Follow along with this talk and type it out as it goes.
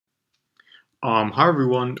Hi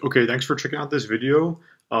everyone. Okay, thanks for checking out this video.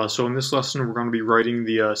 So in this lesson, we're going to be writing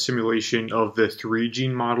the simulation of the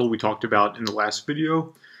 3-gene model we talked about in the last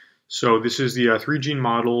video. So this is the 3-gene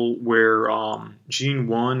model where gene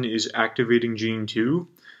 1 is activating gene 2,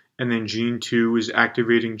 and then gene 2 is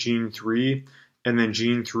activating gene 3, and then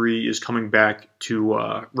gene 3 is coming back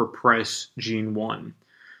to repress gene 1.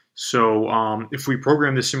 So if we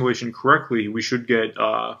program this simulation correctly, we should get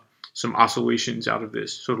some oscillations out of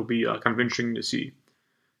this. So it'll be kind of interesting to see.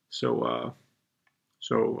 So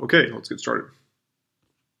okay, let's get started.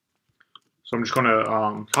 So I'm just going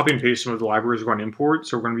to copy and paste some of the libraries we're going to import.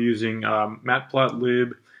 So we're going to be using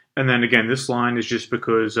matplotlib. And then again, this line is just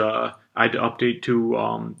because I had to update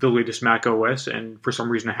to the latest Mac OS, and for some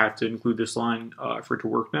reason I have to include this line for it to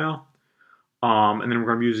work now. And then we're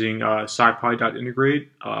going to be using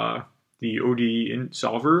scipy.integrate, the odeint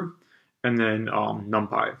solver, and then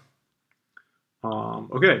NumPy.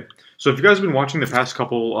 Okay, so if you guys have been watching the past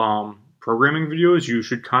couple programming videos, you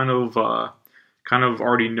should kind of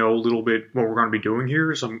already know a little bit what we're going to be doing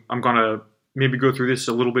here. So I'm going to maybe go through this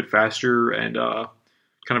a little bit faster and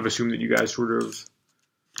kind of assume that you guys sort of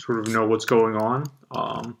know what's going on.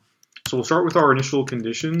 So we'll start with our initial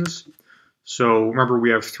conditions. So remember, we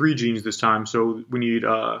have 3 genes this time, so we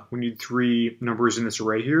need 3 numbers in this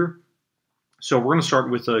array here. So we're going to start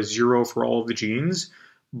with a 0 for all of the genes.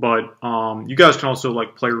 But you guys can also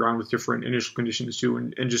like play around with different initial conditions too,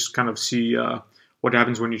 and just kind of see what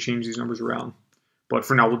happens when you change these numbers around. But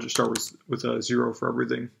for now, we'll just start with a 0 for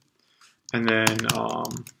everything, and then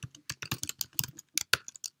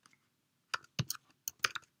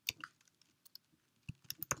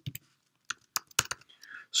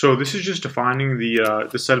so this is just defining the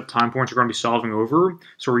set of time points we're going to be solving over.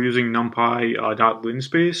 So we're using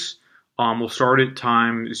numpy.linspace. We'll start at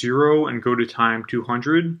time 0 and go to time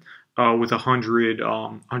 200 with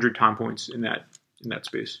 100 time points in that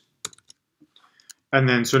space. And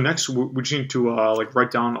then so next we just need to like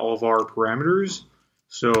write down all of our parameters.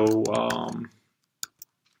 So let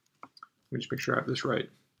me just make sure I have this right.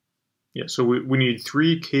 Yeah, so we need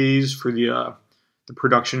 3 Ks for the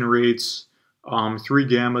production rates, 3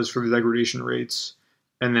 gammas for the degradation rates.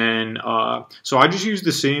 And then, so I just used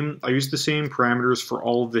the same parameters for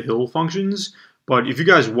all of the Hill functions. But if you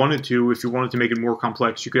guys wanted to, if you wanted to make it more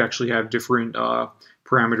complex, you could actually have different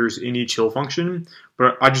parameters in each Hill function.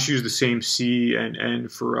 But I just used the same C and N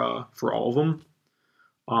for all of them.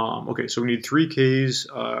 Okay, so we need 3 Ks,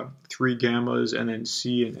 3 gammas, and then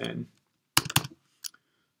C and N.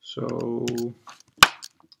 So,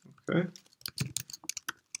 okay.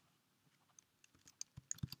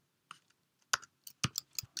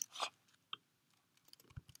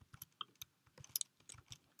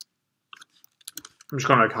 I'm just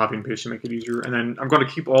going to copy and paste to make it easier. And then I'm going to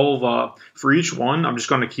keep all of, for each one, I'm just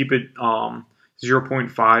going to keep it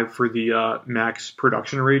 0.5 for the max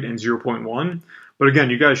production rate and 0.1. But again,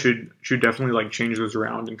 you guys should definitely like change those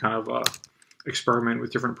around and kind of experiment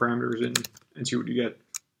with different parameters and see what you get.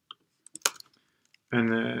 And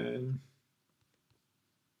then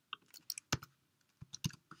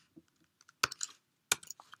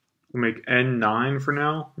we'll make n 9 for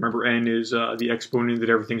now. Remember, n is the exponent that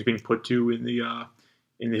everything's being put to in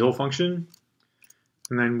the Hill function.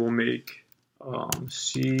 And then we'll make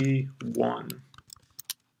C1.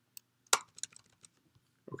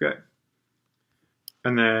 Okay.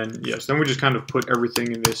 And then, yes, then we just kind of put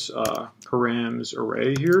everything in this params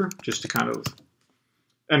array here, just to kind of,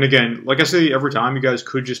 and again, like I say every time, you guys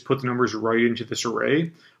could just put the numbers right into this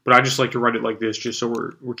array, but I just like to write it like this, just so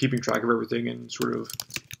we're keeping track of everything and sort of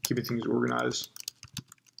keeping things organized.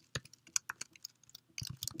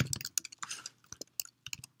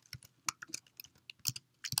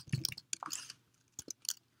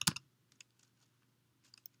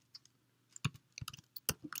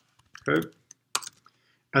 Okay.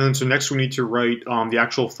 And then so next we need to write the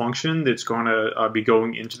actual function that's going to be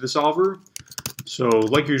going into the solver. So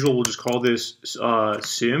like usual, we'll just call this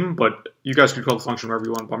sim, but you guys can call the function whatever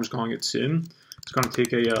you want, but I'm just calling it sim. It's going to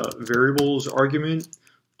take a variables argument,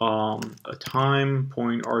 a time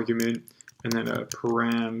point argument, and then a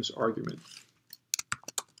params argument.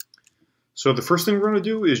 So the first thing we're going to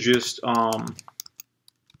do is just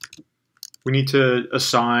we need to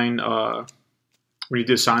assign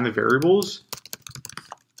the variables.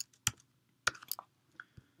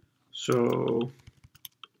 So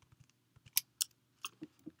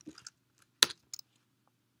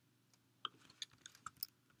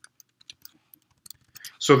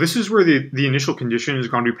this is where the initial condition is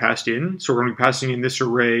going to be passed in. So we're going to be passing in this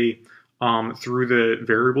array through the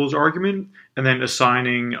variables argument, and then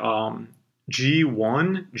assigning gene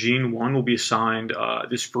 1 will be assigned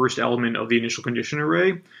this first element of the initial condition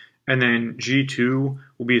array, and then G2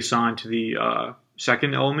 will be assigned to the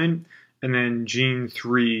second element, and then gene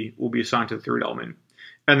 3 will be assigned to the third element.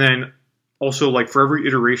 And then also, like, for every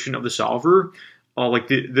iteration of the solver, like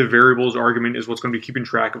the variables argument is what's going to be keeping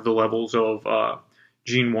track of the levels of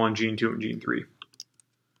gene 1, gene 2, and gene 3.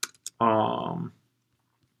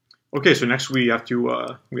 Okay, so next we have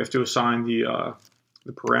to assign the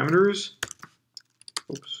parameters.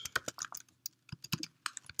 Oops.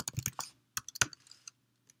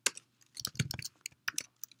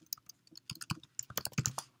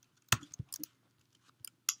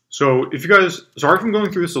 So if you guys, sorry if I'm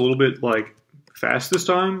going through this a little bit like fast this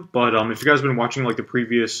time, but if you guys have been watching like the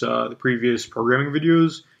previous programming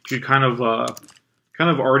videos, you should kind of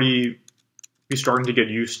already be starting to get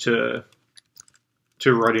used to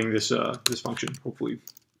writing this this function, hopefully.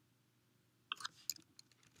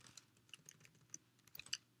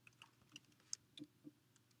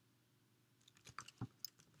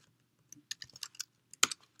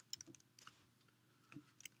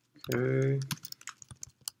 Okay.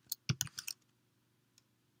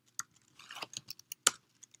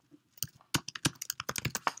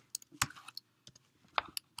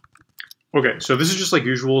 Okay, so this is just like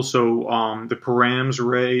usual. So the params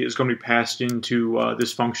array is going to be passed into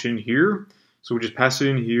this function here. So we just pass it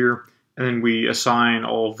in here, and then we assign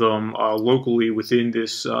all of them locally within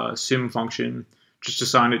this sim function. Just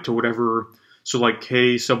assign it to whatever. So like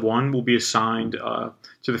k sub 1 will be assigned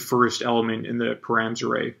to the first element in the params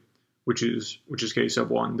array, which is k sub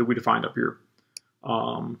 1 that we defined up here.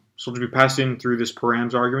 So it'll be passed in through this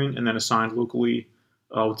params argument and then assigned locally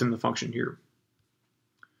within the function here.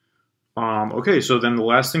 Okay, so then the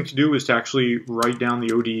last thing to do is to actually write down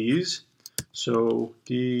the ODEs. So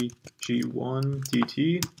dg1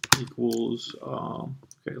 dt equals,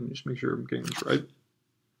 okay, let me just make sure I'm getting this right.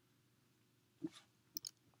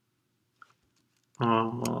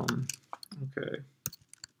 Okay.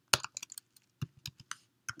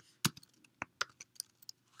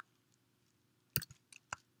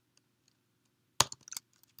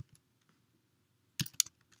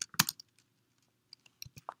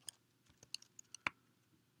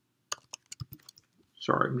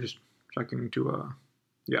 Sorry, I'm just checking to,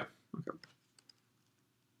 yeah, okay.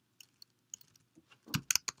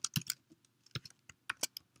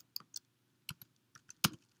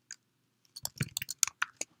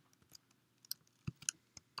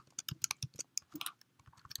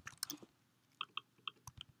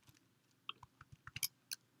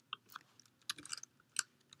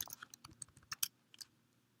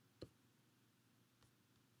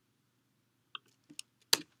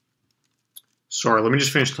 Sorry, let me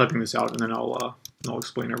just finish typing this out and then I'll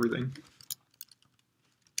explain everything.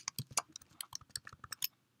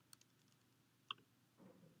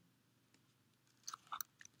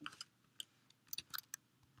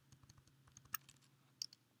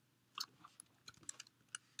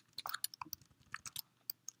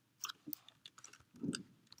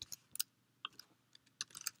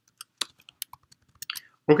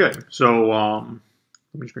 Okay, so let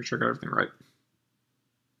me just make sure I got everything right.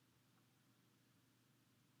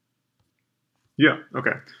 Yeah,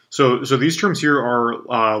 okay. So these terms here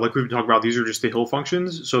are, like we've talked about, these are just the Hill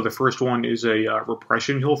functions. So the first one is a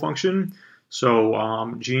repression Hill function.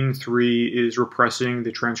 So gene 3 is repressing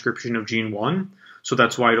the transcription of gene 1. So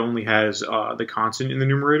that's why it only has the constant in the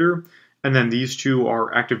numerator. And then these two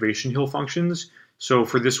are activation Hill functions. So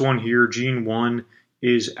for this one here, gene 1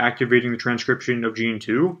 is activating the transcription of gene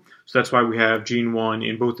 2. So that's why we have gene 1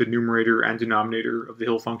 in both the numerator and denominator of the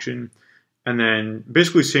Hill function. And then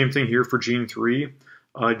basically same thing here for gene 3.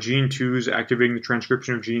 Gene 2 is activating the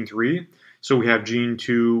transcription of gene 3. So we have gene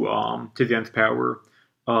 2 to the nth power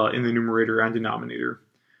in the numerator and denominator.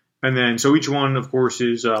 And then so each one, of course,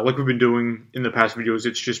 is like we've been doing in the past videos,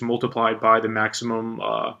 it's just multiplied by the maximum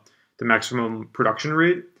production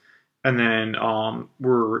rate. And then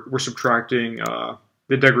we're subtracting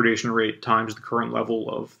the degradation rate times the current level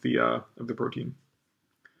of the protein.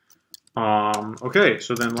 Okay,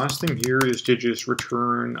 so then last thing here is to just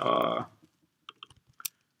return the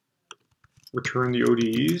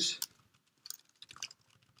ODEs.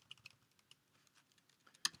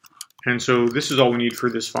 And so this is all we need for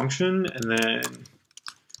this function, and then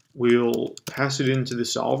we'll pass it into the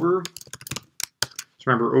solver. So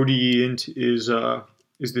remember, odeint is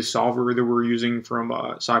the solver that we're using from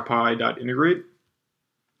scipy.integrate.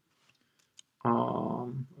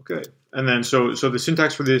 Okay, and then so the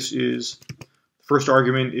syntax for this is, first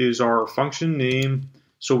argument is our function name.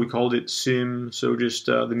 So we called it sim. So just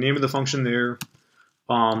the name of the function there,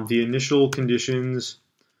 the initial conditions,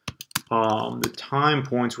 the time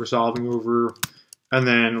points we're solving over, and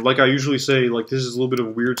then, like I usually say, like this is a little bit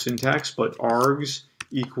of weird syntax, but args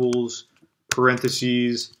equals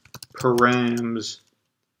parentheses params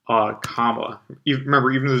comma.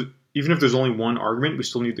 Remember, even if there's only one argument, we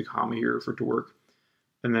still need the comma here for it to work.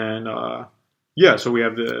 And then yeah, so we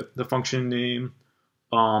have the function name.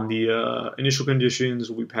 The initial conditions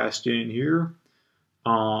will be passed in here.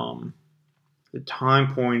 The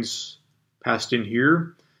time points passed in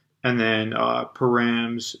here, and then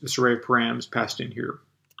params, this array of params passed in here.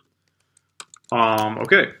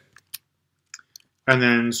 Okay. And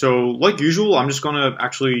then, so like usual, I'm just gonna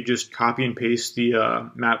actually just copy and paste the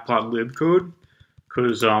matplotlib code,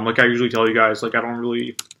 because like I usually tell you guys, like I don't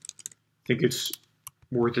really think it's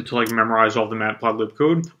worth it to like memorize all the matplotlib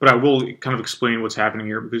code, but I will kind of explain what's happening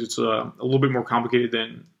here because it's a little bit more complicated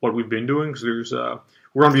than what we've been doing. Because there's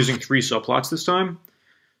we're gonna be using 3 subplots this time.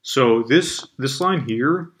 So this line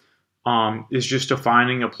here is just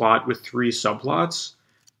defining a plot with 3 subplots,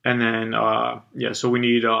 and then yeah, so we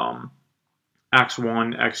need x1,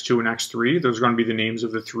 x2, and x3. Those are going to be the names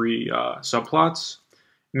of the 3 subplots,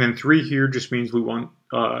 and then 3 here just means we want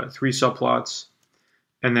 3 subplots.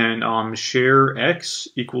 And then share x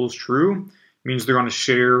equals true means they're going to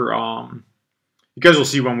share. You guys will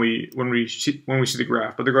see when we see the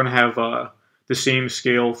graph, but they're going to have the same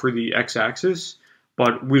scale for the x-axis,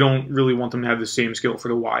 but we don't really want them to have the same scale for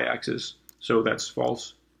the y-axis, so that's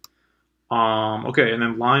false. Okay, and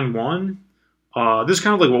then line 1. This is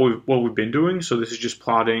kind of like what we've been doing. So this is just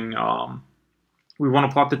plotting. We want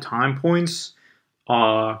to plot the time points.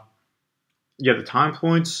 Yeah, the time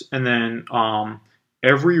points, and then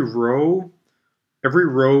every row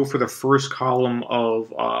for the first column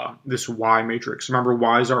of this Y matrix. Remember,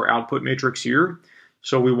 Y is our output matrix here.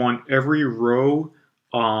 So we want every row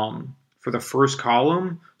for the first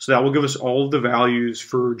column. So that will give us all of the values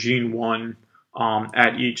for gene 1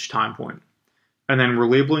 at each time point. And then we're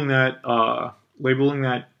labeling that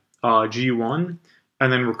G1,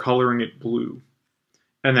 and then we're coloring it blue.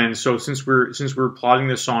 And then so since we're plotting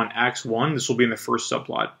this on x1, this will be in the first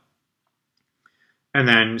subplot. And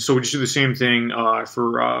then, so we just do the same thing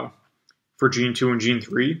for gene 2 and gene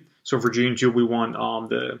 3. So for gene 2, we want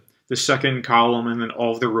the second column and then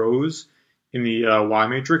all of the rows in the Y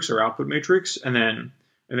matrix or output matrix. And then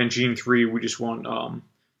gene 3, we just want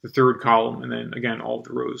the third column and then again all of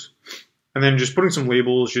the rows. And then just putting some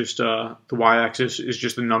labels. Just the Y-axis is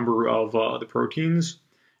just the number of the proteins,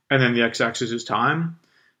 and then the X-axis is time.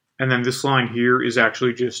 And then this line here is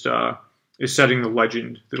actually just is setting the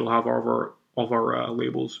legend that'll have all of our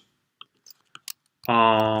labels.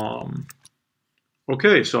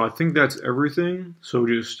 Okay, so I think that's everything. So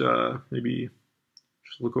just maybe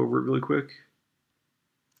just look over it really quick.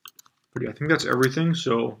 But yeah, I think that's everything.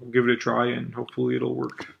 So we'll give it a try and hopefully it'll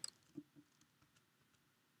work.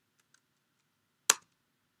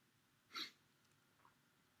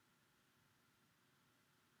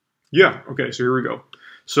 Yeah, okay, so here we go.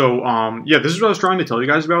 So yeah, this is what I was trying to tell you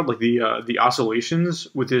guys about, like the oscillations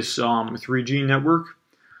with this 3 gene network.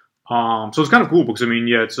 So it's kind of cool because I mean,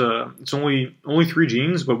 yeah, it's only 3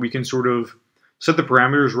 genes, but we can sort of set the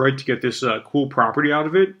parameters right to get this cool property out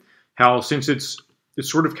of it. How since it's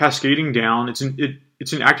sort of cascading down, it's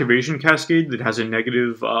an activation cascade that has a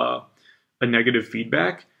negative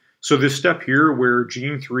feedback. So this step here where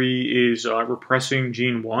gene 3 is repressing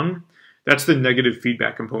gene 1, that's the negative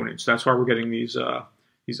feedback component. So that's why we're getting these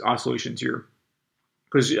oscillations here.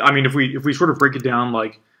 Because I mean, if we sort of break it down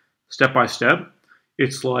like step by step,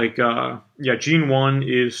 it's like yeah, gene 1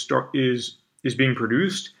 is being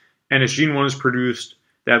produced, and as gene 1 is produced,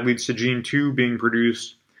 that leads to gene 2 being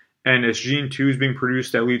produced, and as gene 2 is being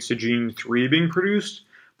produced, that leads to gene 3 being produced.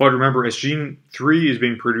 But remember, as gene 3 is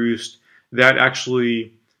being produced, that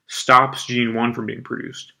actually stops gene 1 from being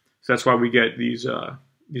produced. So that's why we get these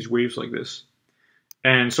waves like this.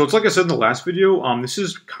 And so it's like I said in the last video, this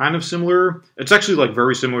is kind of similar. It's actually like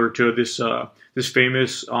very similar to this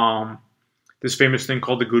famous thing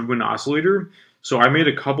called the Goodwin Oscillator. So I made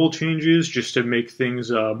a couple changes just to make things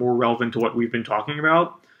more relevant to what we've been talking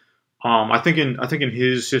about. I think in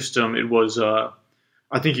his system it was I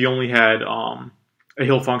think he only had a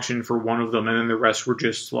Hill function for one of them, and then the rest were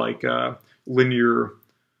just like linear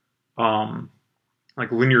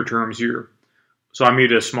terms here. So I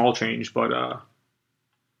made a small change, but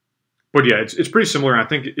yeah, it's pretty similar. And I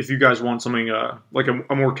think if you guys want something like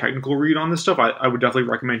a more technical read on this stuff, I would definitely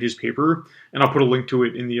recommend his paper, and I'll put a link to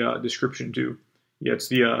it in the description too. Yeah, it's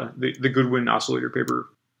the Goodwin Oscillator paper.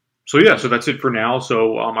 So yeah, so that's it for now.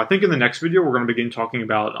 So I think in the next video we're going to begin talking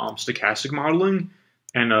about stochastic modeling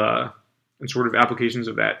and sort of applications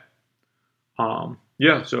of that.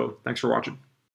 yeah, so thanks for watching.